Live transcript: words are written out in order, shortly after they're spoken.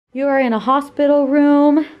You are in a hospital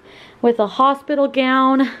room with a hospital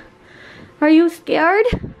gown. Are you scared?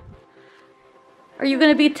 Are you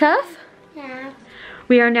gonna be tough? Yeah.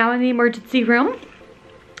 We are now in the emergency room.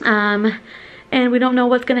 And we don't know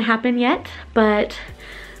what's gonna happen yet, but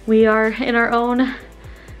we are in our own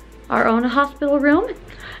hospital room,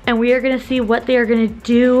 and we are gonna see what they are gonna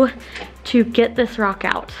do to get this rock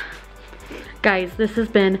out. Guys, this has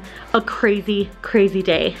been a crazy, crazy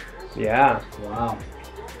day. Yeah. Wow.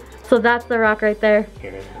 So that's the rock right there.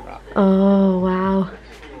 Here is the rock. Oh, wow.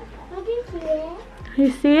 I can see it.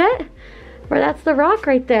 You see it? Where that's the rock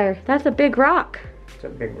right there. That's a big rock. It's a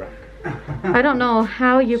big rock. I don't know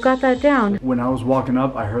how you got that down. When I was walking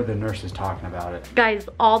up, I heard the nurses talking about it. Guys,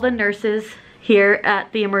 all the nurses here at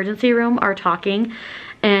the emergency room are talking,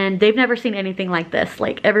 and they've never seen anything like this.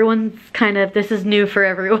 Like, everyone's kind of, this is new for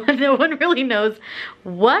everyone. No one really knows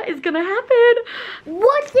what is gonna happen.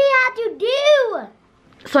 What's he have to do?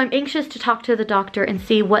 So I'm anxious to talk to the doctor and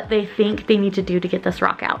see what they think they need to do to get this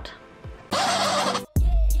rock out.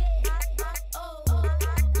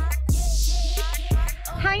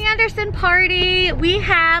 Hi Anderson party. We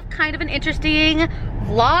have kind of an interesting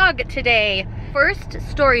vlog today. First,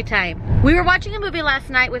 story time. We were watching a movie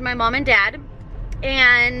last night with my mom and dad,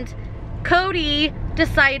 and Cody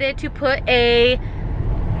decided to put a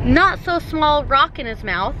not so small rock in his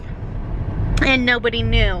mouth, and nobody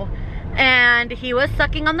knew. And he was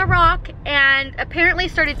sucking on the rock and apparently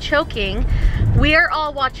started choking. We are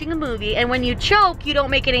all watching a movie, and when you choke, you don't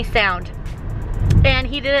make any sound. And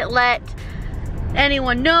he didn't let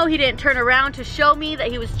anyone know. He didn't turn around to show me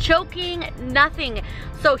that he was choking, nothing.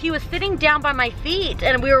 So he was sitting down by my feet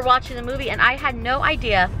and we were watching the movie, and I had no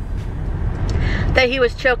idea that he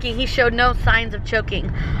was choking. He showed no signs of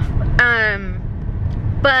choking.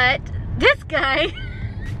 But this guy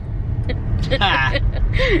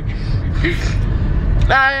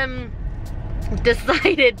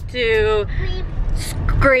decided to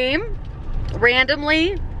scream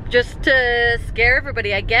randomly just to scare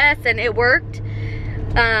everybody, I guess, and it worked.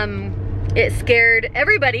 It scared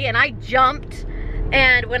everybody, and I jumped,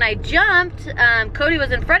 and when I jumped, Cody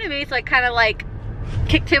was in front of me, so I kind of like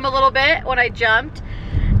kicked him a little bit when I jumped,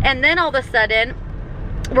 and then all of a sudden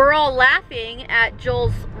we're all laughing at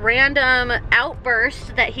Joel's random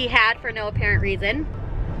outburst that he had for no apparent reason.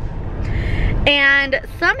 And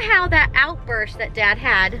somehow that outburst that Dad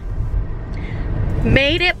had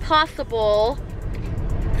made it possible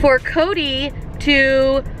for Cody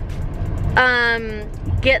to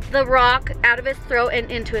get the rock out of his throat and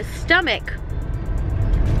into his stomach.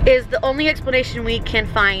 Is the only explanation we can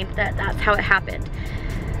find that that's how it happened.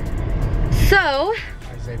 So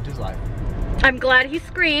I saved his life. I'm glad he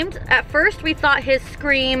screamed. At first we thought his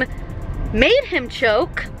scream made him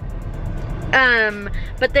choke.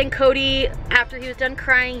 But then Cody, after he was done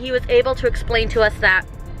crying, he was able to explain to us that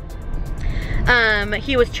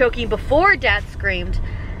he was choking before Dad screamed.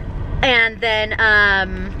 And then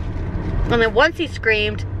once he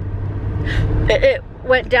screamed, it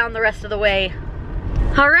went down the rest of the way.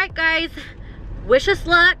 All right, guys, wish us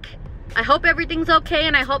luck. I hope everything's okay,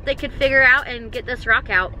 and I hope they can figure out and get this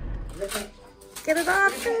rock out. Get it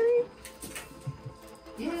off, Cody.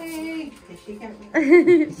 Yay!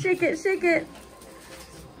 Shake it, shake it.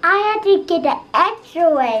 I had to get an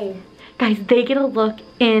x-ray. Guys, they get a look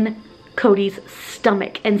in Cody's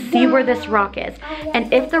stomach and see where this rock is.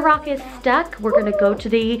 And if the rock is stuck, we're gonna go to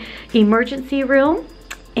the emergency room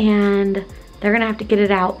and they're gonna have to get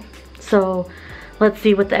it out. So let's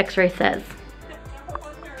see what the x-ray says.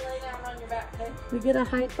 We gotta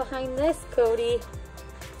hide behind this, Cody.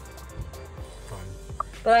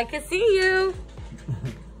 But I can see you.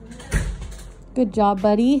 Good job,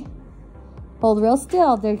 buddy. Hold real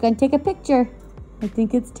still. They're gonna take a picture. I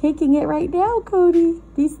think it's taking it right now, Cody.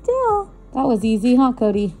 Be still. That was easy, huh,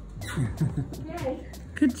 Cody?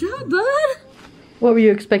 Good job, bud. What were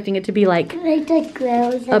you expecting it to be like? Like the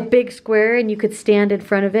grills. A big square and you could stand in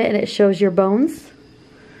front of it and it shows your bones?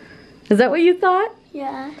 Is that what you thought?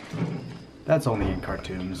 Yeah. That's only in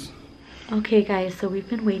cartoons. Okay, guys, so we've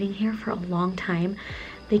been waiting here for a long time.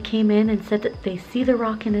 They came in and said that they see the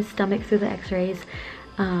rock in his stomach through the x-rays,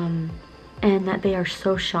 and that they are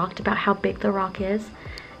so shocked about how big the rock is,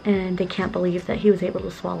 and they can't believe that he was able to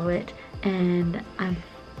swallow it, and I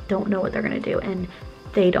don't know what they're gonna do, and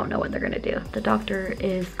they don't know what they're gonna do. The doctor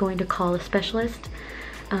is going to call a specialist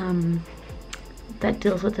that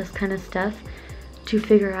deals with this kind of stuff to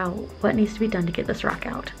figure out what needs to be done to get this rock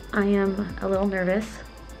out. I am a little nervous.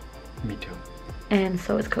 Me too. And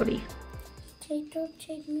so is Cody. Don't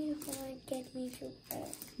take me home and get me to bed.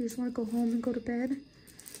 You just want to go home and go to bed?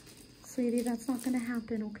 Sweetie, that's not going to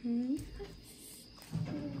happen, okay?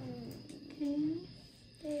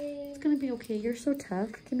 gonna be okay. You're so tough.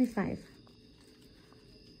 Give me 5.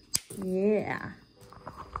 Yeah.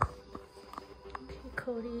 Okay,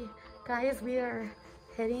 Cody. Guys, we are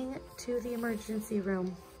heading to the emergency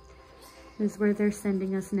room. This is where they're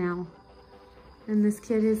sending us now. And this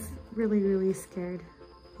kid is really, really scared.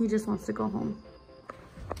 He just wants to go home.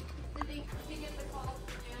 Hey,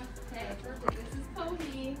 perfect. This is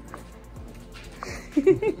Cody.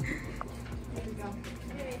 There we go.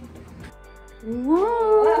 Okay.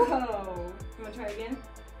 Whoa! Whoa! You want to try again?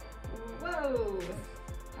 Whoa!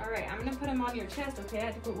 All right, I'm gonna put them on your chest. Okay, I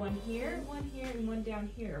have to put one here, and one down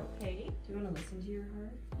here. Okay. Do you want to listen to your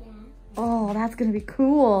heart? Yeah. Oh, that's gonna be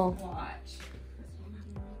cool. Watch.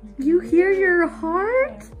 You hear your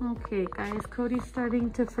heart? Okay, guys, Cody's starting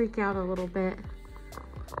to freak out a little bit.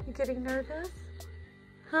 You getting nervous?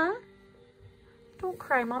 Huh? Don't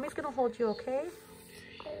cry. Mommy's gonna hold you, okay?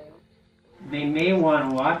 They may want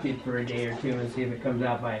to watch it for a day or two and see if it comes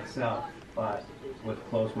out by itself, but with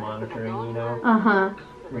close monitoring, you know, Uh-huh.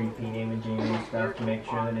 repeat imaging and stuff to make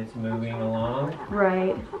sure that it's moving along.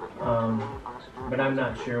 Right. But I'm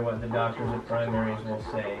not sure what the doctors at primaries will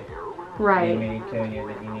say. They Right. may tell you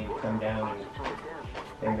that you need to come down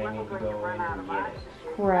and they may need to go in and get it.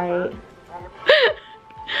 Right.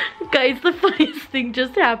 Guys, the funniest thing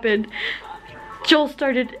just happened. Joel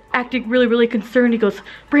started acting really, really concerned. He goes,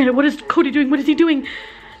 Brianna, what is Cody doing? What is he doing?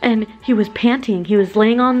 And he was panting. He was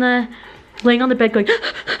laying on the bed going,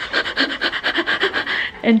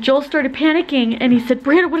 and Joel started panicking and he said,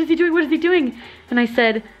 Brianna, what is he doing? What is he doing? And I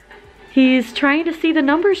said, he's trying to see the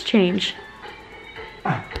numbers change.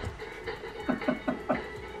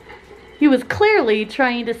 He was clearly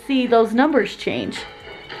trying to see those numbers change.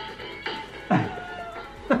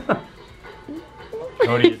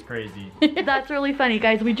 Cody is crazy. That's really funny,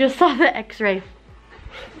 guys. We just saw the x-ray.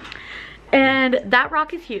 And that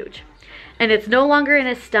rock is huge. And it's no longer in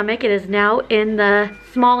his stomach. It is now in the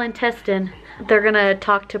small intestine. They're going to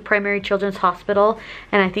talk to Primary Children's Hospital.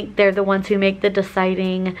 And I think they're the ones who make the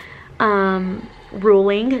deciding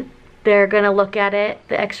ruling. They're going to look at it,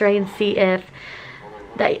 the x-ray, and see if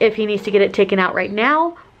he needs to get it taken out right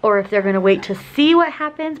now, or if they're going to wait to see what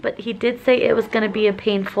happens. But he did say it was going to be a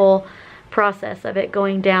painful process of it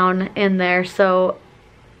going down in there. So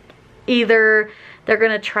either they're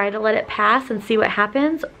going to try to let it pass and see what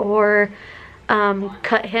happens, or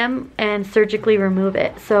cut him and surgically remove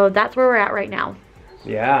it. So that's where we're at right now.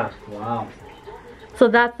 Yeah. Wow. So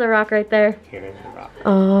that's the rock right there. Here is the rock.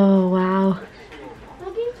 Oh, wow. How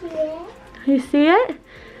do you see it? You see it?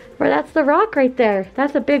 Or that's the rock right there.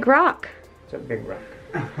 That's a big rock. It's a big rock.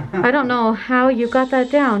 I don't know how you got that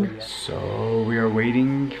down. So we are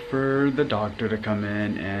waiting for the doctor to come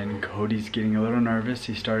in, and Cody's getting a little nervous.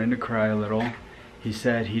 He's starting to cry a little. He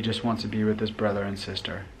said he just wants to be with his brother and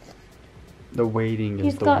sister. The waiting is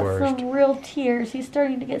He's the got worst. some real tears. He's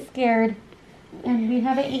starting to get scared. And we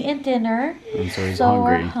haven't eaten dinner. And so he's so hungry.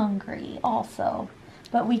 we're hungry also.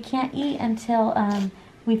 But we can't eat until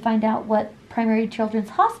we find out what Primary Children's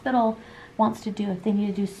Hospital wants to do. If they need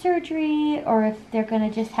to do surgery, or if they're going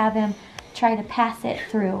to just have him try to pass it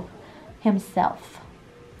through himself.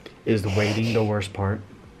 Is the waiting the worst part?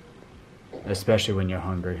 Especially when you're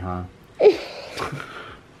hungry, huh?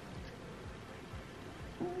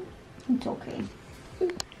 It's okay.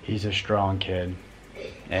 He's a strong kid,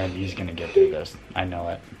 and he's gonna get through this. I know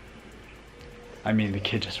it. I mean, the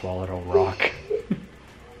kid just swallowed a rock.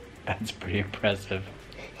 That's pretty impressive.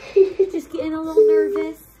 Just getting a little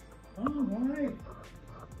nervous. Oh, why?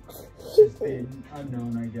 Just the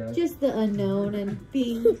unknown, I guess. Just the unknown and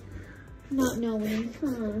being not knowing.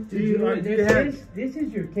 Dude, this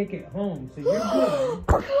is your ticket home, so you're good.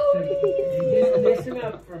 So you just listen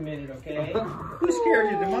up for a minute, okay? Who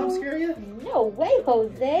scared you? Did Mom scare you? No way,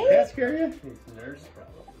 Jose. Dad scare you? It's nurse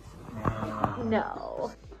probably.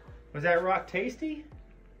 No. Was that rock tasty?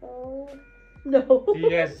 Oh. No. Did you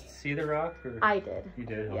guys see the rock? Or? I did. You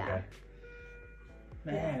did? Yeah. Okay.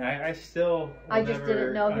 Man, I still I just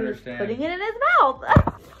didn't know he was understand. putting it in his mouth.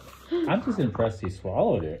 I'm just impressed he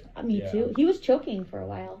swallowed it. Me too. He was choking for a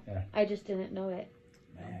while. Yeah. I just didn't know it.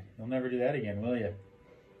 Man, you'll never do that again, will you?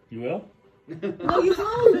 You will? No, you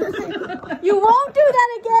won't. You won't do that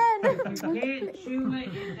again. You can't chew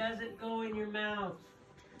it, it doesn't go in your mouth.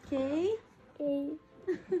 Okay.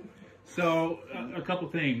 So, a couple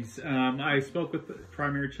things. I spoke with the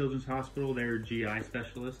Primary Children's Hospital, their GI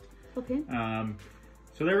specialist. Okay.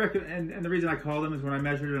 So they recommend, and the reason I called them is when I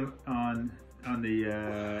measured it on the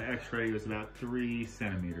X-ray, it was about 3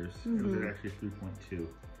 centimeters. It was actually 3.2.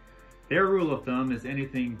 Their rule of thumb is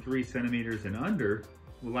anything 3 centimeters and under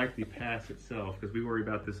will likely pass itself, because we worry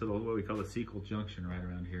about this little, what we call a cecal junction right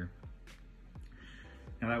around here.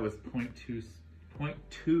 Now that was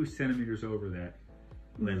 0.2 centimeters over that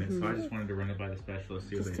limit, so I just wanted to run it by the specialist,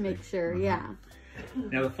 see what Just they to make think. sure, yeah.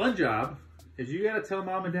 Now the fun job is you gotta tell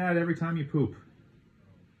mom and dad every time you poop.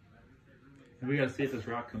 And we gotta see if this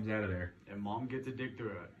rock comes out of there. And mom gets to dig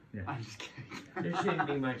through it. Yeah. I'm just kidding. There shouldn't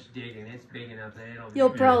be much digging. It's big enough that it'll. You'll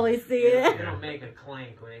probably see it. It'll make a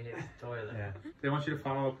clank when it hits the toilet. Yeah. They want you to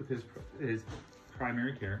follow up with his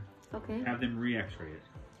primary care. Okay. Have them re-X-ray it.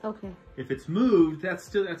 Okay. If it's moved, that's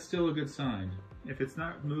still a good sign. If it's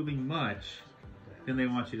not moving much, then they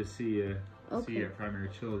want you to see at primary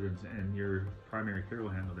children's, and your primary care will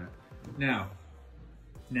handle that.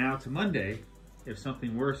 Now to Monday, if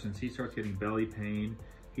something worsens, he starts getting belly pain,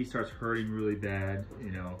 he starts hurting really bad,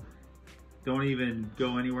 you know, don't even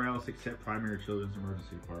go anywhere else except primary children's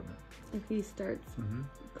emergency department. If he starts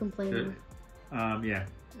complaining. Yeah,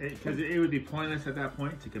 because it would be pointless at that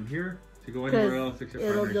point to come here, to go anywhere else except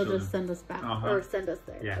primary they'll children. just send us back or send us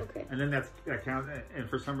there. Yeah. Okay. And then that counts, and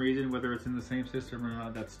for some reason, whether it's in the same system or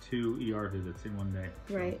not, that's 2 ER visits in one day.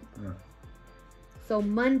 Right. So, yeah. So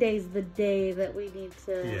Monday's the day that we need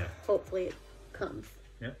to, hopefully it comes.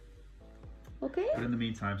 Yep. Okay. But in the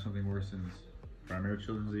meantime, something worsens, primary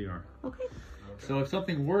children's ER. Okay. So if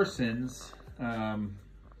something worsens,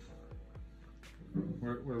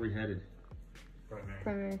 where are we headed?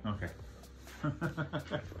 Primary. Okay.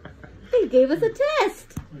 He gave us a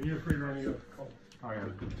test. You're free to run your call. All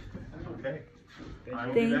right. Okay.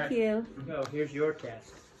 Thank you. So here's your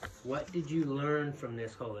test. What did you learn from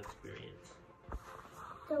this whole experience?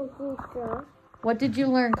 Don't eat drugs. What did you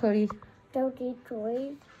learn, Cody? Don't eat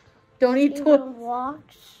toys. Don't eat Eat toys.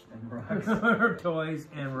 rocks. Toys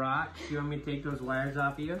and rocks. You want me to take those wires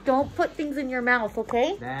off of you? Don't put things in your mouth,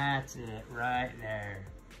 okay? That's it, right there.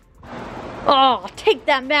 Oh, take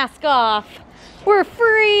that mask off. We're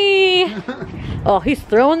free. Oh, he's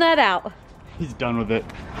throwing that out. He's done with it.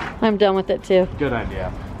 I'm done with it too. Good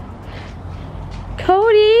idea.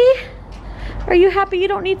 Cody, are you happy you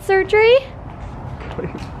don't need surgery?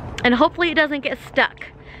 And hopefully it doesn't get stuck,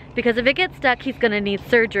 because if it gets stuck, he's gonna need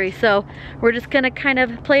surgery. So we're just gonna kind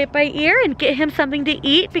of play it by ear and get him something to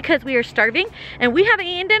eat, because we are starving and we haven't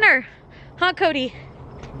eaten dinner. Huh, Cody?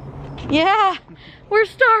 Yeah, we're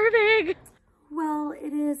starving. Well,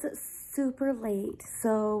 it is super late,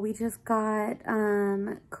 so we just got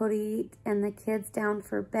Cody and the kids down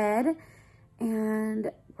for bed,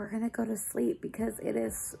 and we're gonna go to sleep because it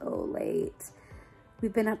is so late.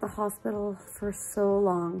 We've been at the hospital for so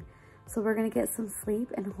long, so we're gonna get some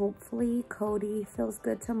sleep, and hopefully Cody feels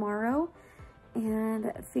good tomorrow,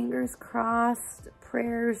 and fingers crossed,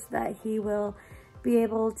 prayers that he will be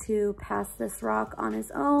able to pass this rock on his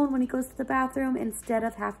own when he goes to the bathroom, instead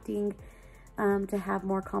of having to have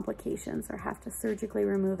more complications or have to surgically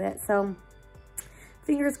remove it. So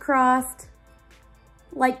fingers crossed.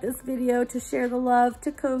 Like this video to share the love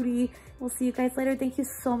to Cody. We'll see you guys later. Thank you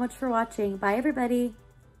so much for watching. Bye, everybody.